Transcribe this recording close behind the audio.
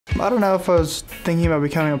I don't know if I was thinking about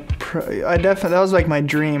becoming a pro. That was like my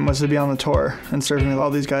dream, was to be on the tour and surfing with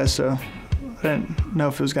all these guys, so I didn't know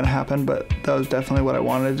if it was gonna happen, but that was definitely what I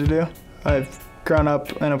wanted to do. I've grown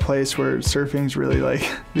up in a place where surfing's really like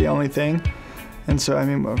the only thing. And so, I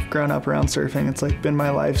mean, I've grown up around surfing. It's like been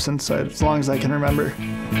my life since as long as I can remember.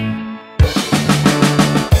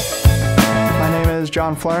 My name is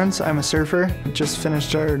John Florence. I'm a surfer. Just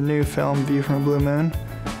finished our new film, View from a Blue Moon.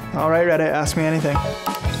 All right, Reddit, ask me anything.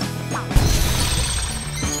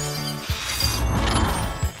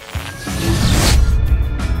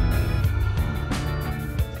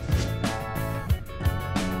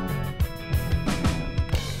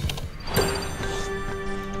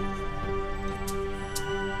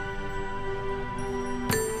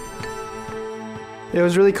 It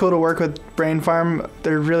was really cool to work with Brain Farm.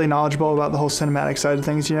 They're really knowledgeable about the whole cinematic side of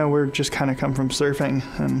things. You know, we're just kind of come from surfing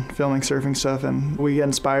and filming surfing stuff, and we get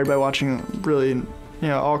inspired by watching really, you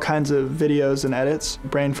know, all kinds of videos and edits.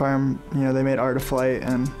 Brain Farm, you know, they made Art of Flight,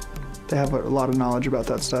 and they have a lot of knowledge about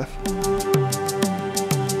that stuff.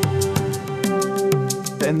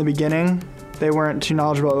 In the beginning, they weren't too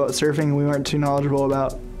knowledgeable about surfing. We weren't too knowledgeable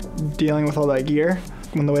about dealing with all that gear.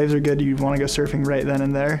 When the waves are good, you want to go surfing right then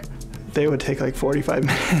and there. They would take like 45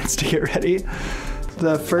 minutes to get ready.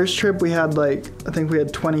 The first trip we had I think we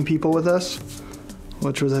had 20 people with us,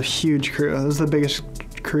 which was a huge crew. It was the biggest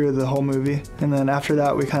crew of the whole movie. And then after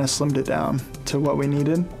that, we kind of slimmed it down to what we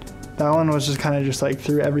needed. That one was just kind of just like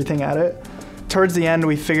threw everything at it. Towards the end,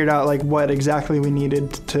 we figured out like what exactly we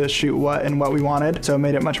needed to shoot what and what we wanted. So it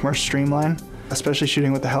made it much more streamlined, especially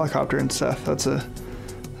shooting with the helicopter and stuff. That's a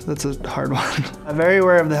hard one. I'm very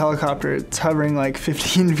aware of the helicopter. It's hovering like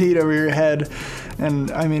 15 feet over your head. And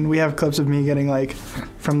I mean, we have clips of me getting like,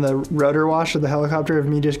 from the rotor wash of the helicopter, of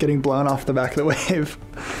me just getting blown off the back of the wave.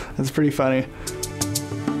 It's pretty funny.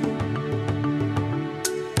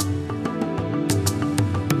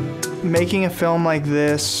 Making a film like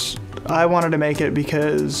this, I wanted to make it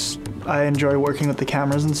because I enjoy working with the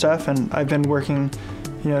cameras and stuff. And I've been working,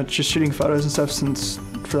 you know, just shooting photos and stuff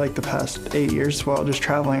for like the past 8 years while just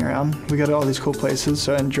traveling around. We go to all these cool places,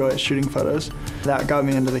 so I enjoy shooting photos. That got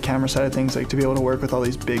me into the camera side of things, like to be able to work with all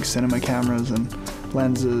these big cinema cameras and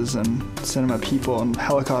lenses and cinema people and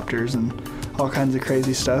helicopters and all kinds of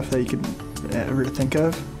crazy stuff that you could ever think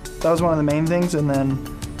of. That was one of the main things, and then,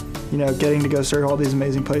 you know, getting to go surf all these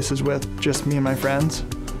amazing places with just me and my friends.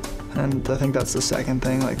 And I think that's the second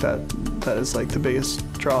thing, like that is like the biggest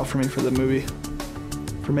draw for me for the movie,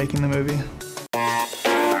 for making the movie.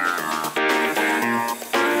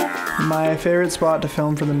 My favorite spot to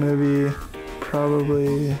film for the movie,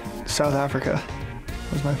 probably South Africa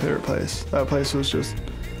was my favorite place. That place was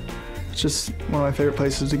just one of my favorite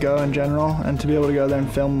places to go in general, and to be able to go there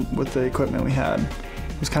and film with the equipment we had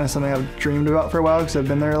was kind of something I've dreamed about for a while because I've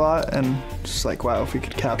been there a lot, and just like, wow, if we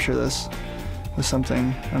could capture this with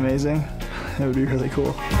something amazing, it would be really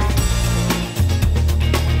cool.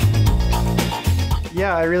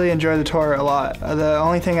 Yeah, I really enjoyed the tour a lot. The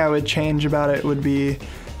only thing I would change about it would be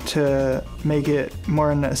to make it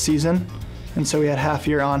more in a season, and so we had half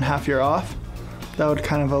year on, half year off. That would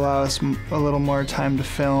kind of allow us a little more time to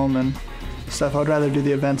film and stuff. I would rather do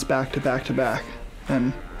the events back to back to back,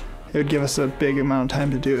 and it would give us a big amount of time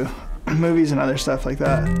to do movies and other stuff like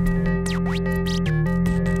that.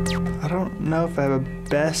 I don't know if I have a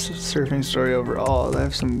best surfing story overall. I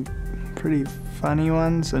have some pretty funny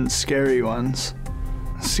ones and scary ones.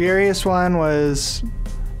 The scariest one was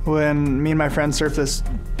when me and my friend surfed this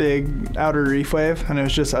big outer reef wave, and it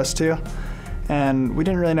was just us two. And we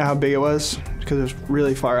didn't really know how big it was because it was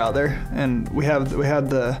really far out there. And we had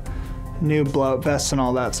the new blow-up vests and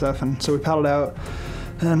all that stuff. And so we paddled out,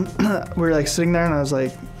 and we were like sitting there, and I was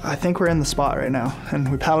like, I think we're in the spot right now.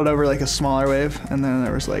 And we paddled over like a smaller wave, and then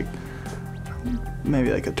there was like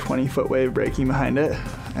maybe like a 20-foot wave breaking behind it.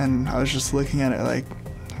 And I was just looking at it like,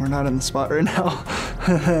 we're not in the spot right now.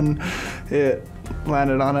 And it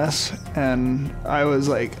landed on us, and I was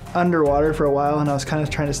like underwater for a while, and I was kind of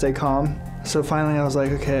trying to stay calm. So finally I was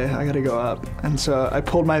like, okay, I gotta go up. And so I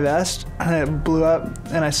pulled my vest, and it blew up,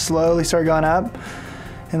 and I slowly started going up.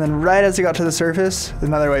 And then right as it got to the surface,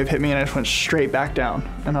 another wave hit me, and I just went straight back down.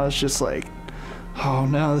 And I was just like, oh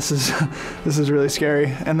no, this is really scary.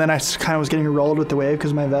 And then I kind of was getting rolled with the wave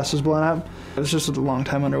because my vest was blown up. It was just a long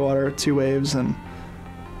time underwater, 2 waves, and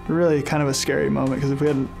really kind of a scary moment because if we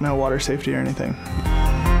had no water safety or anything.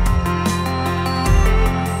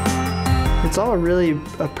 It's all really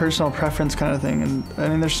a personal preference kind of thing, and I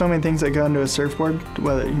mean there's so many things that go into a surfboard,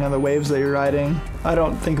 whether, you know, the waves that you're riding. I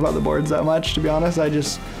don't think about the boards that much, to be honest. I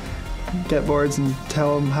just get boards and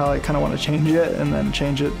tell them how I kind of want to change it, and then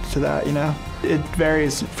change it to that, you know. It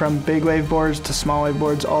varies from big wave boards to small wave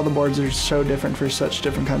boards. All the boards are so different for such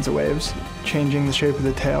different kinds of waves. Changing the shape of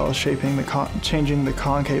the tail, changing the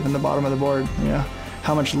concave in the bottom of the board, you know,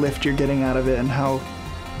 how much lift you're getting out of it and how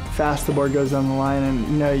fast the board goes down the line. And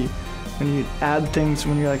you know, when you add things,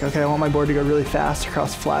 when you're like, okay, I want my board to go really fast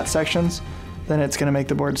across flat sections, then it's gonna make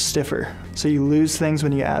the board stiffer. So you lose things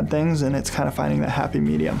when you add things, and it's kind of finding that happy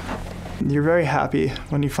medium. You're very happy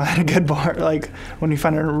when you find a good board, like when you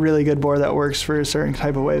find a really good board that works for a certain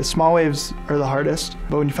type of wave. Small waves are the hardest,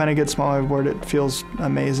 but when you find a good small wave board, it feels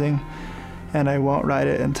amazing. And I won't ride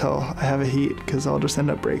it until I have a heat, because I'll just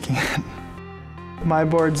end up breaking it. My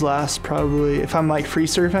boards last probably, if I'm like free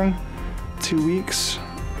surfing, 2 weeks.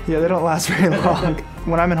 Yeah, they don't last very long.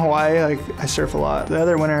 When I'm in Hawaii, like I surf a lot. The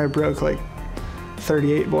other winter I broke like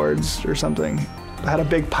 38 boards or something. I had a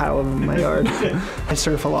big pile of them in my yard. I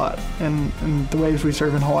surf a lot, and the waves we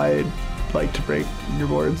surf in Hawaii like to break your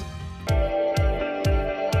boards.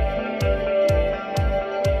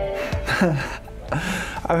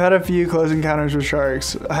 I've had a few close encounters with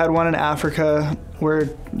sharks. I had one in Africa where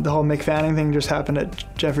the whole McFanning thing just happened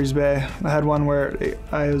at Jeffreys Bay. I had one where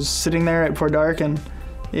I was sitting there right before dark, and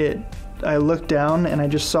I looked down and I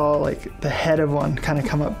just saw like the head of one kind of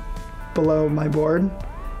come up below my board.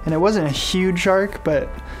 And it wasn't a huge shark, but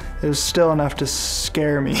it was still enough to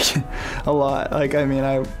scare me a lot. Like, I mean,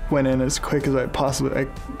 I went in as quick as I possibly,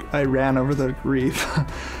 I ran over the reef.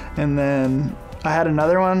 And then I had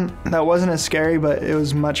another one that wasn't as scary, but it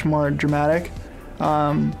was much more dramatic.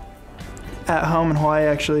 At home in Hawaii,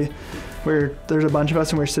 actually, where there's a bunch of us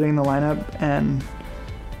and we're sitting in the lineup, and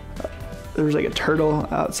there was like a turtle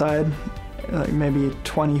outside, like maybe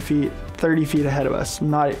 20 feet, 30 feet ahead of us,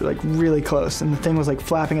 not like really close, and the thing was like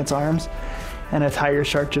flapping its arms, and a tiger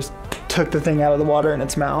shark just took the thing out of the water in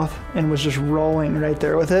its mouth and was just rolling right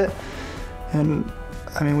there with it. And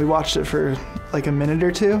I mean, we watched it for like a minute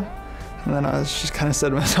or two, and then I was just kind of said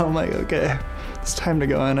to myself, I'm like, okay, it's time to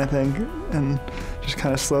go in, I think, and just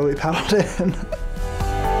kind of slowly paddled in.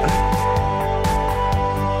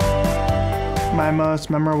 My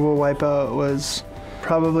most memorable wipeout was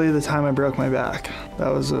probably the time I broke my back.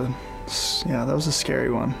 That was a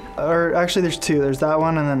scary one. Or actually there's two. There's that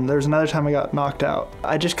one, and then there's another time I got knocked out.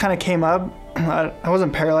 I just kind of came up. I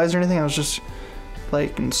wasn't paralyzed or anything. I was just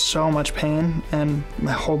like in so much pain, and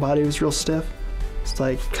my whole body was real stiff. It's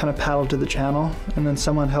like kind of paddled to the channel, and then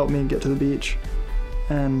someone helped me get to the beach.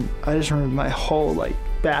 And I just remember my whole like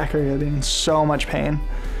back area being in so much pain,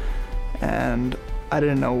 and I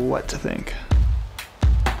didn't know what to think.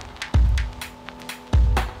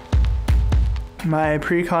 My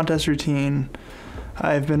pre-contest routine,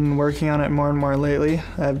 I've been working on it more and more lately.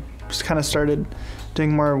 I've just kind of started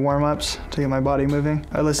doing more warm-ups to get my body moving.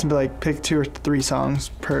 I listen to like pick 2 or 3 songs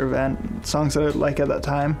per event, songs that I like at that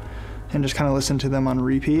time, and just kind of listen to them on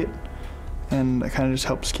repeat. And it kind of just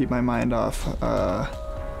helps keep my mind off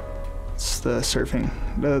it's the surfing,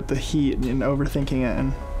 the heat, and overthinking it,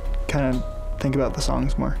 and kind of think about the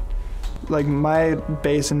songs more. Like my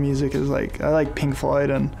base in music is like, I like Pink Floyd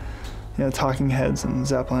and Talking Heads and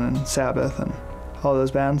Zeppelin and Sabbath and all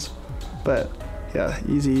those bands. But yeah,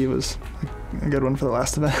 Easy was a good one for the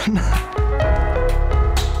last event.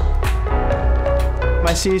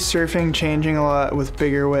 I see surfing changing a lot with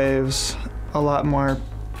bigger waves, a lot more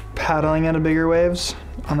paddling into bigger waves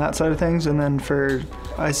on that side of things, and then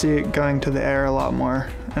I see it going to the air a lot more,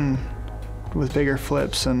 and with bigger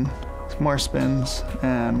flips and more spins,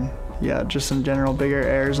 and yeah, just in general bigger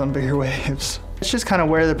airs on bigger waves. It's just kind of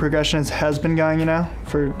where the progression has been going,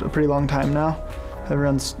 for a pretty long time now.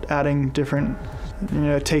 Everyone's adding different,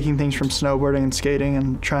 taking things from snowboarding and skating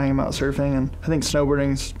and trying them out surfing. And I think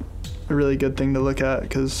snowboarding's a really good thing to look at,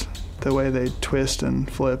 because the way they twist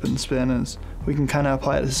and flip and spin is, we can kind of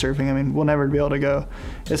apply it to surfing. I mean, we'll never be able to go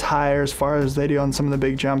as high or as far as they do on some of the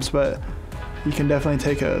big jumps, but you can definitely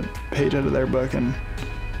take a page out of their book and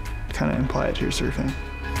kind of apply it to your surfing.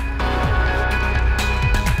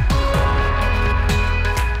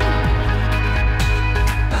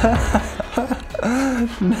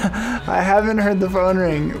 I haven't heard the phone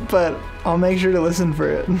ring, but I'll make sure to listen for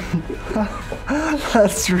it.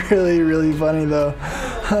 That's really, really funny though.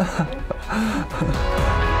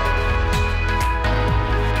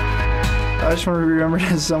 I just want to be remembered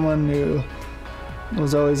as someone who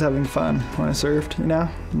was always having fun when I surfed,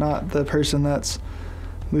 Not the person that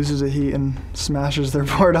loses a heat and smashes their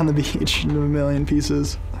board on the beach into a million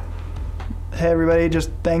pieces. Hey everybody, just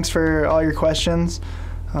thanks for all your questions.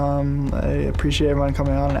 I appreciate everyone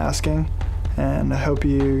coming on and asking, and I hope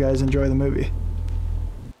you guys enjoy the movie.